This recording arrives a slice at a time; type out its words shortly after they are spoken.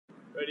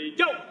Ready,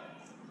 go!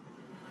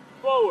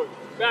 Forward,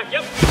 back,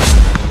 yep.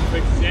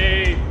 Quick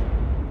save.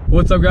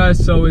 What's up,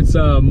 guys? So it's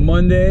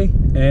Monday,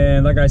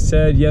 and like I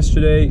said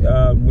yesterday,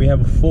 we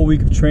have a full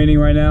week of training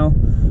right now.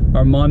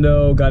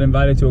 Armando got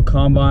invited to a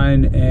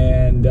combine,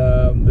 and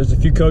there's a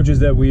few coaches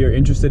that we are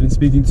interested in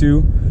speaking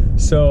to.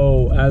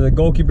 So as a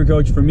goalkeeper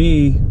coach, for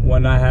me,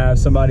 when I have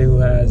somebody who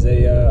has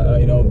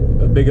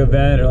a big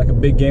event or like a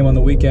big game on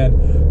the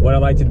weekend, what I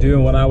like to do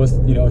and what I was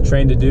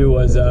trained to do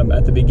was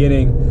at the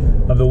beginning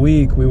of the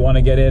week, we want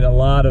to get in a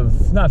lot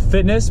of, not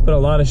fitness, but a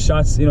lot of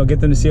shots,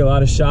 get them to see a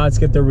lot of shots,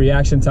 get their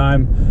reaction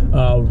time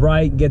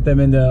right, get them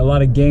into a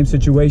lot of game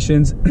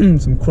situations,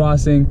 some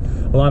crossing,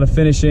 a lot of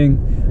finishing.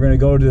 We're going to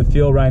go to the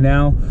field right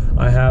now.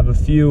 I have a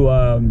few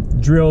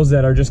drills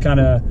that are just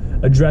kind of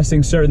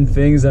addressing certain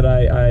things that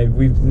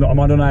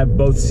Armando and I have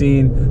both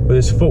seen with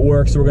his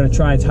footwork, so we're going to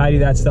try and tidy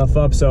that stuff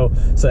up so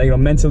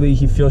mentally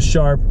he feels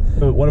sharp.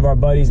 One of our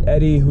buddies,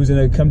 Eddie, who's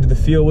going to come to the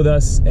field with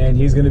us, and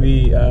he's going to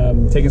be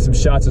taking some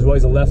shots as well.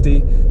 He's a lefty,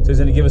 so he's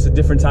going to give us a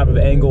different type of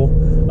angle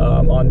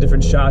on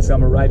different shots.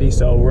 I'm a righty,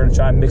 so we're going to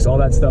try and mix all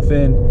that stuff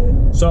in.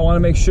 So I want to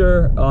make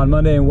sure on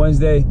Monday and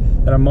Wednesday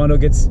that Armando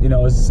gets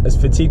as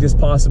fatigued as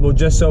possible,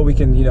 just so we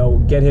can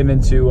get him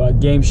into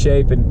game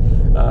shape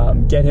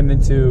and get him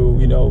into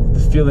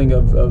the feeling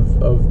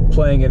of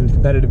playing in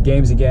competitive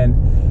games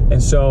again.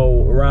 And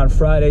so around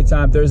Friday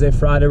time, Thursday,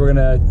 Friday, we're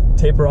gonna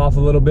taper off a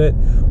little bit.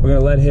 We're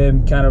gonna let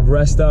him kind of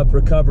rest up,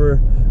 recover,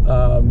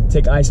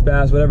 take ice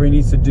baths, whatever he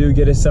needs to do,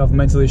 get himself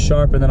mentally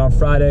sharp. And then on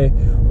Friday,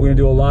 we're gonna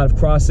do a lot of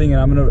crossing,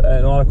 and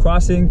a lot of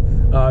crossing,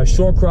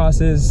 short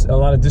crosses, a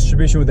lot of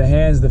distribution with the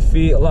hands, the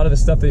feet, a lot of the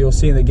stuff that you'll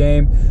see in the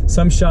game.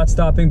 Some shot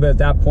stopping, but at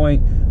that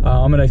point,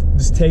 I'm gonna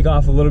just take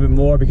off a little bit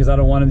more because I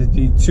don't want him to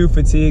be too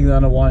fatigued, and I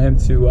don't want him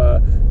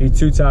to be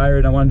too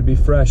tired. I want him to be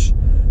fresh.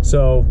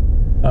 So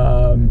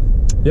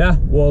yeah,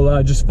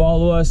 well, just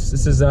follow us.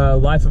 This is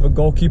Life of a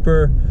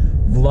Goalkeeper,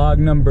 vlog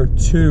number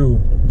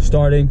 2,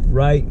 starting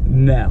right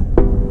now.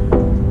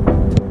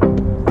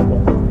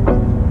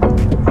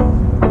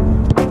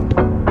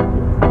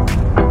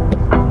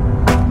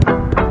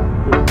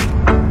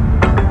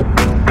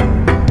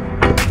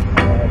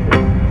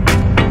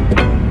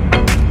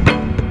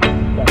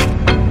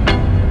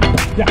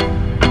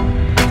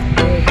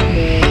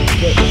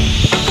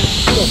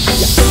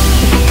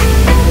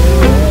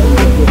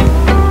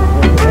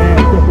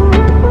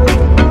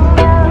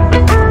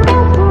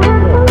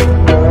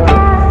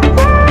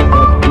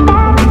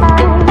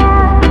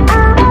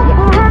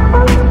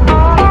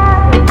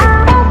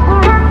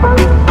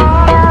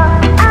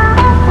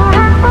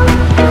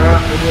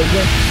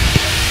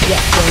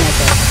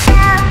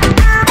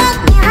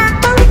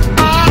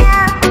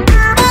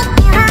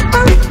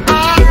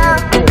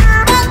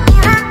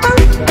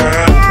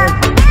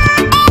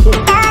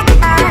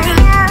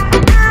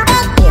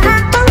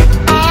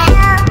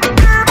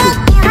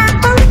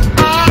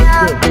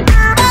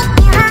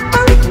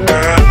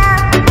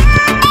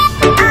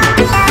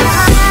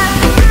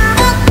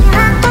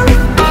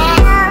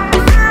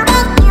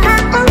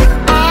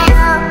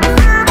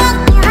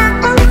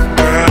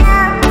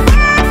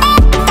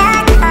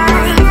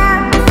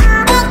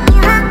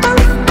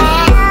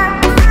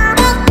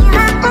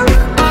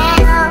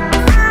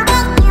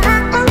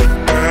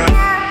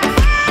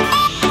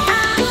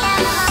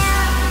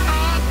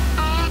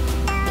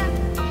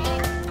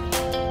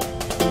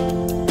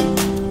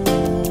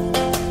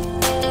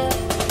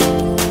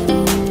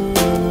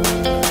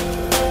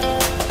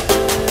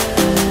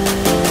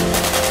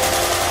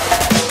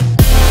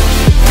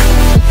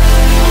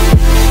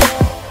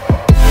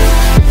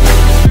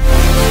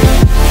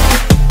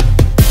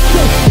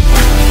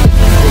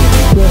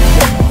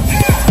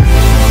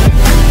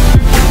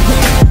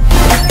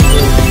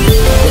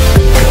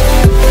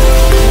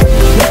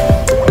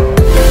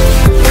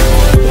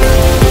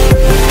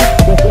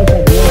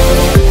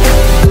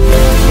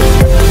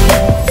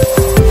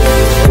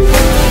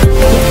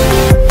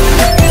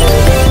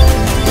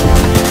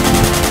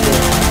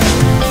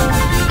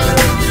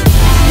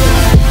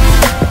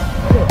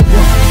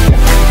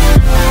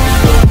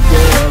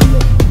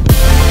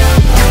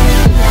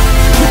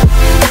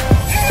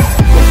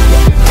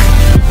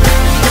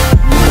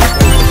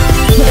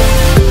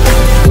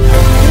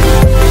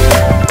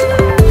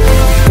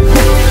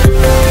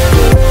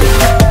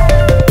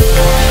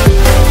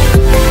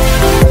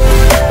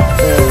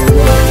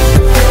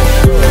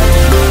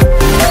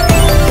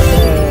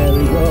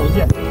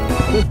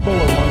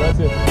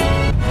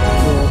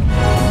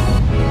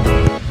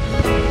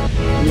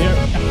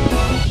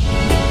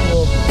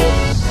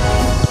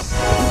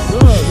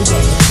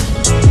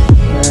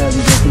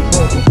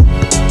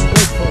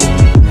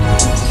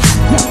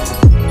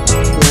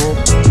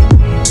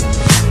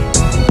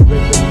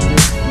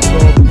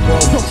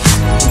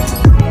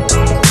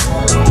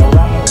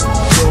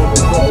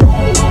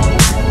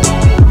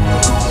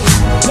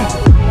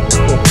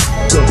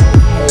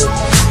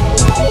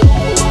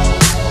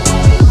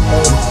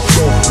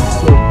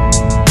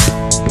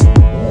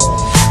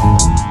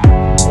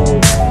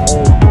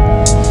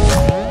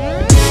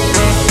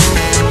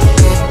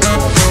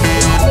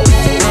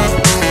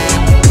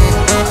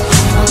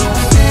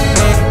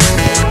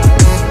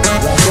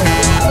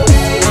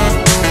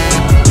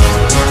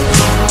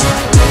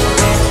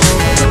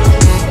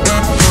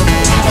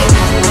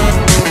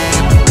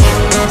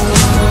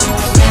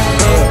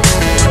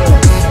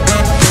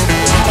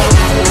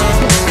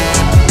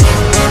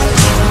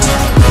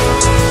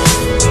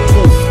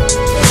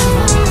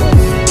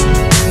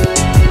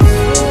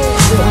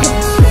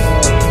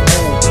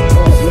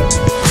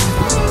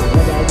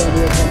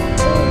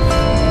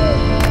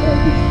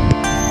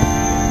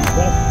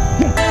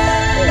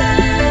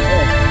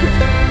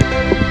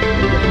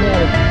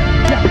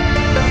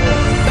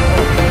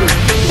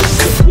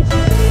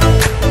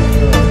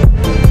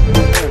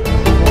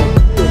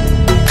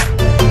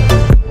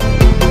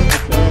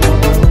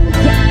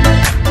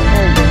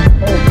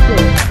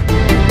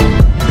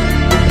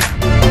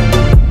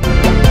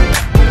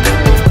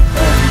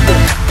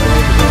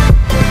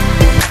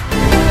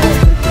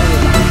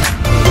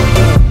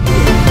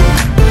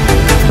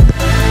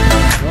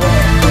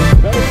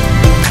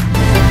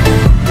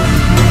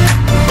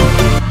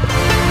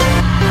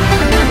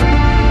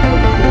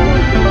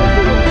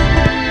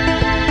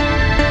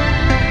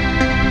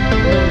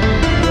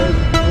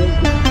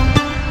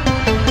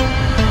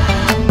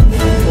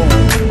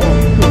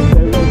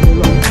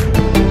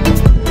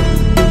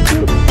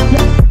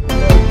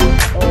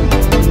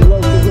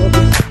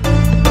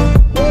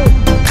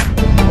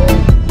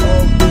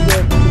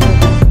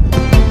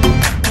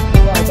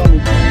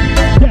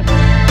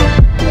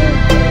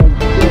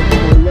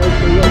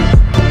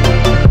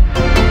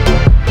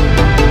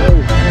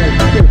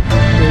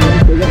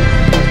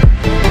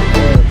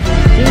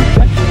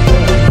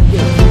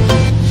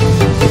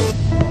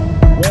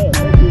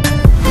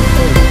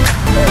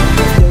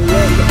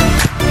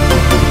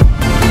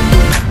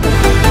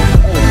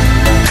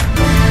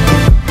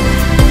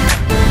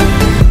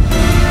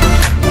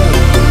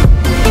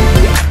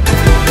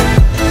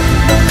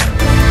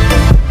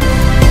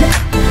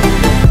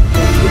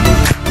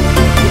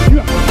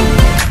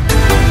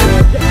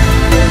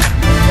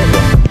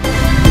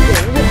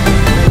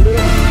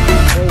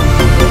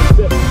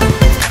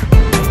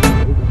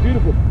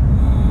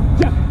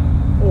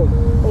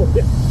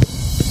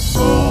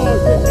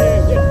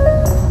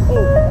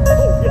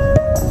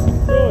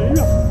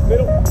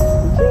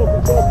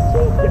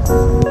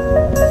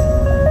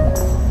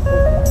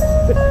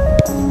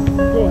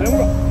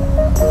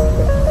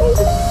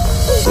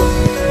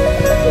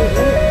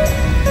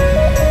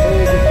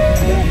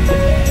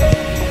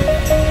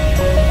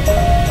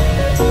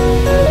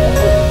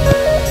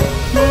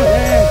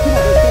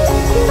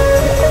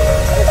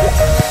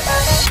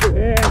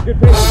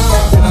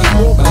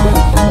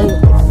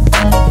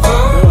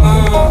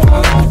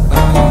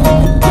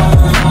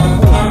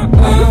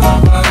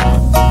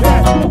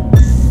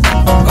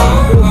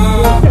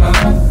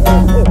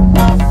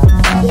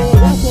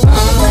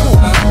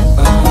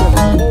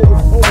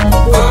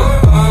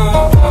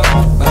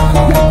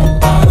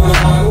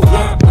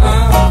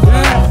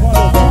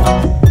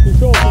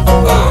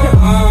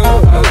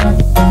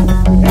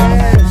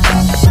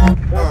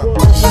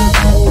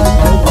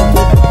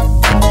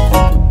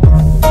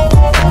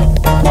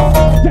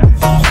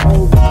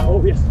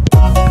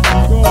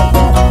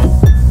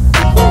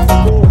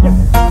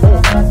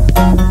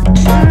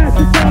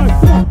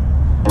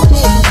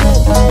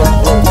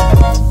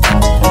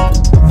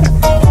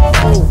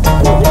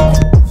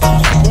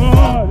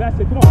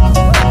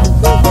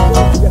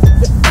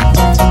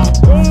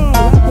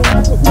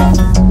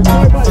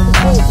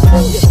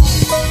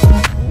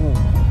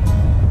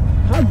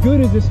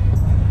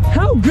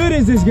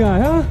 guy,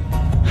 huh?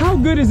 How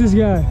good is this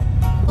guy?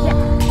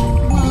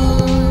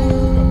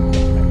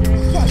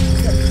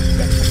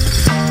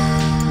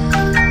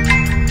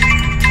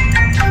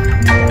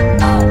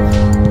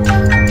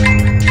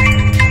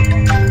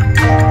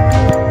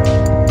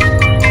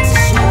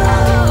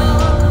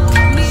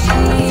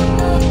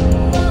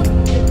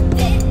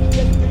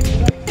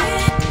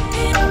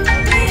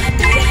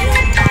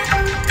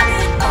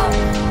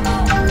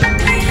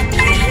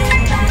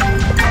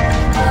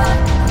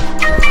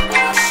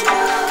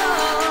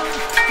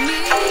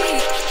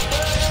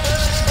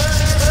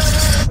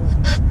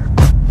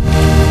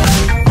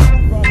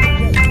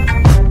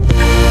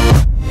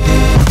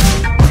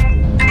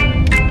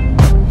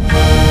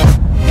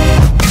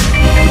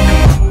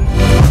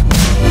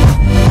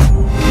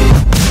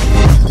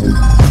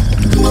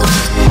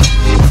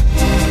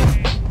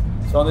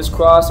 So on this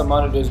cross,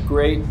 Armando does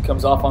great,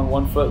 comes off on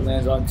 1 foot,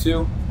 lands on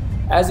 2.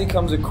 As he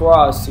comes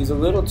across, he's a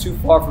little too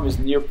far from his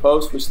near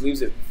post, which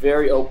leaves it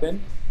very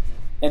open.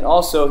 And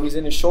also, he's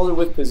in a shoulder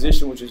width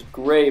position, which is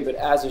great, but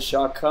as the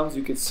shot comes,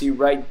 you can see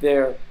right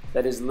there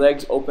that his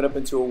legs open up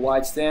into a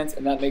wide stance,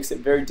 and that makes it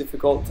very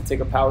difficult to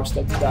take a power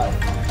step to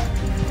dive.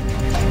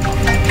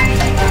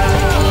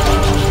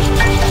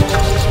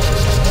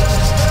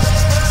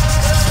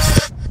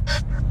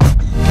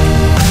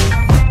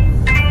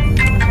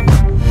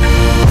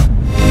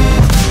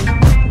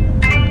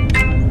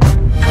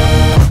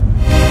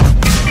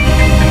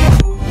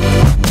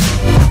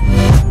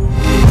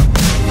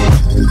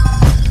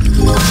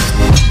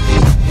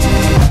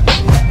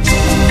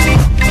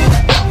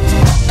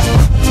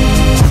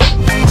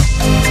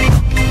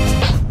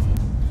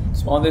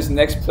 On this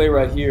next play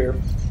right here,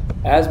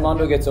 as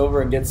Mondo gets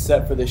over and gets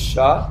set for this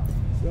shot,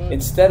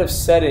 instead of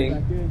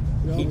setting,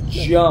 he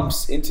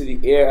jumps into the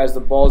air as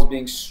the ball is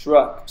being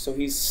struck. So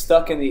he's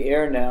stuck in the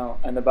air now,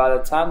 and by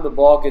the time the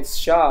ball gets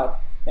shot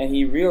and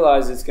he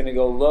realizes it's going to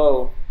go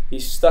low,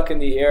 he's stuck in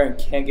the air and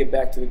can't get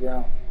back to the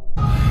ground.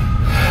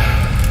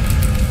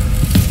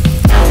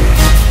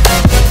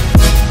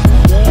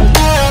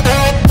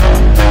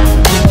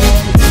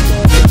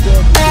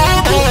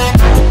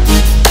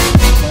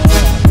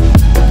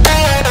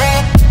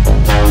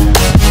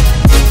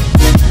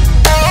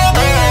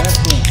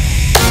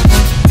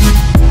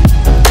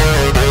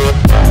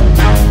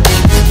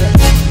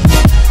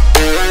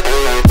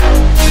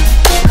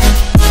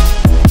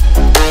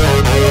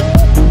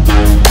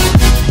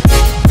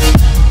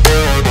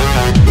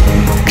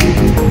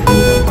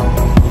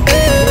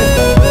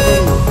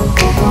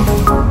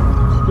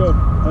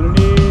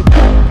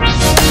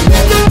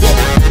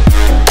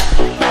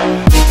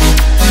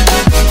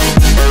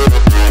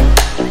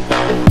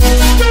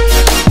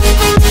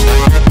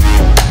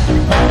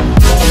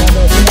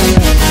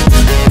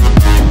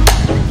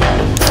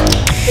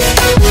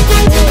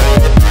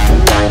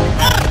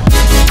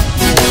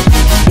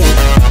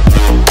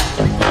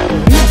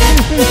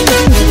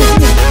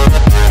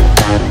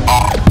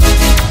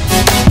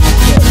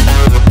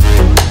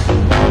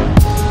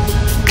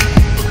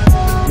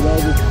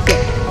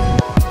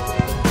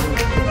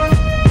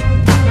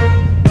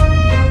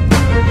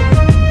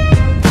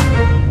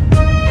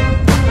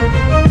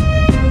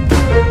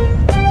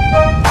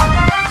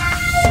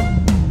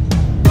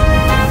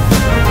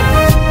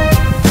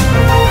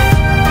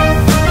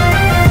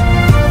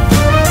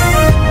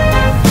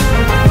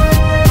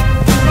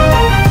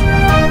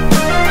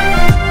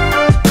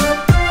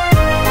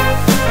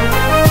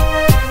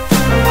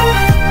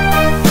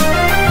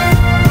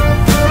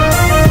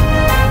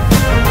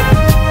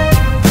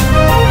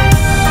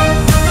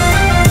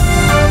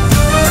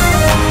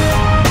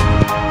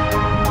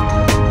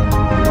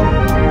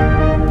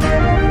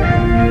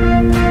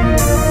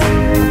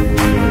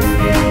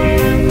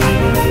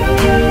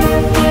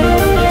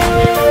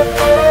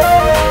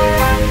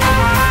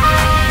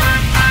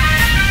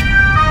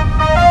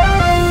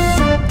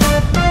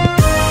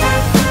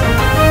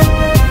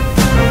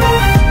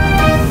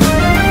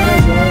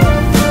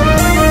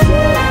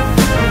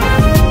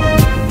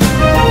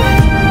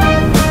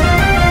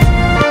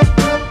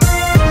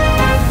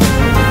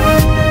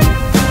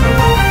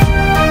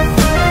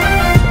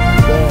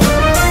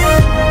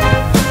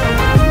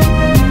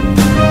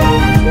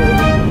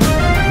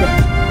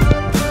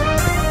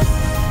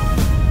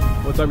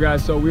 What's up,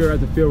 guys? So we are at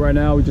the field right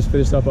now. We just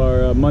finished up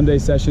our Monday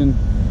session.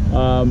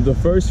 The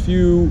first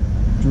few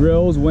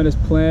drills went as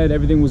planned.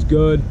 Everything was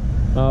good,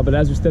 but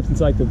as we stepped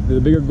into like the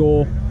bigger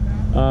goal,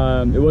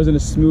 it wasn't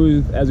as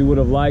smooth as we would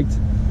have liked.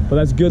 But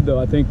that's good though.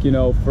 I think, you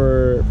know,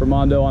 for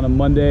Mondo on a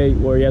Monday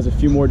where he has a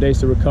few more days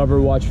to recover,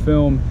 watch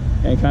film,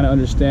 and kind of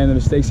understand the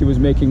mistakes he was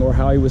making or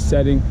how he was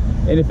setting.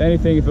 And if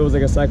anything, if it was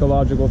like a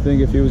psychological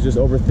thing, if he was just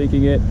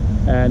overthinking it,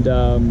 and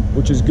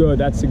which is good.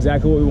 That's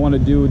exactly what we want to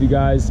do with you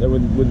guys,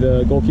 with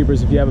the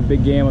goalkeepers. If you have a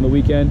big game on the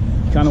weekend,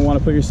 you kind of want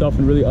to put yourself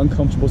in really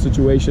uncomfortable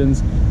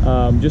situations,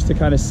 just to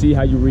kind of see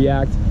how you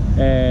react.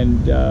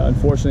 And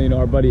unfortunately, you know,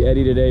 our buddy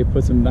Eddie today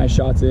put some nice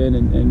shots in,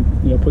 and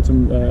you know, put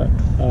some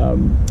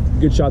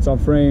good shots on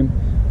frame.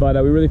 But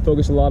we really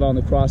focus a lot on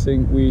the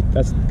crossing.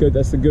 That's good.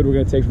 That's the good we're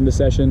going to take from the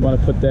session. We want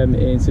to put them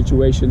in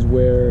situations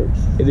where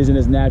it isn't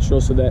as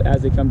natural, so that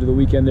as they come to the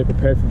weekend, they're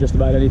prepared for just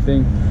about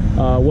anything,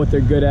 what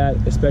they're good at,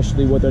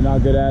 especially what they're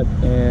not good at.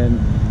 And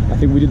I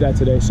think we did that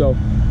today. So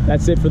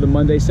that's it for the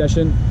Monday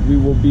session. We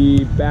will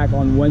be back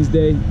on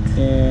Wednesday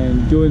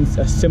and doing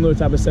a similar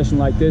type of session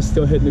like this,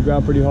 still hitting the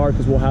ground pretty hard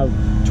because we'll have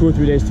 2 or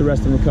 3 days to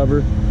rest and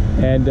recover.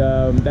 And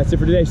that's it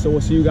for today. So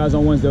we'll see you guys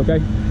on Wednesday,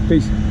 okay?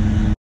 Peace.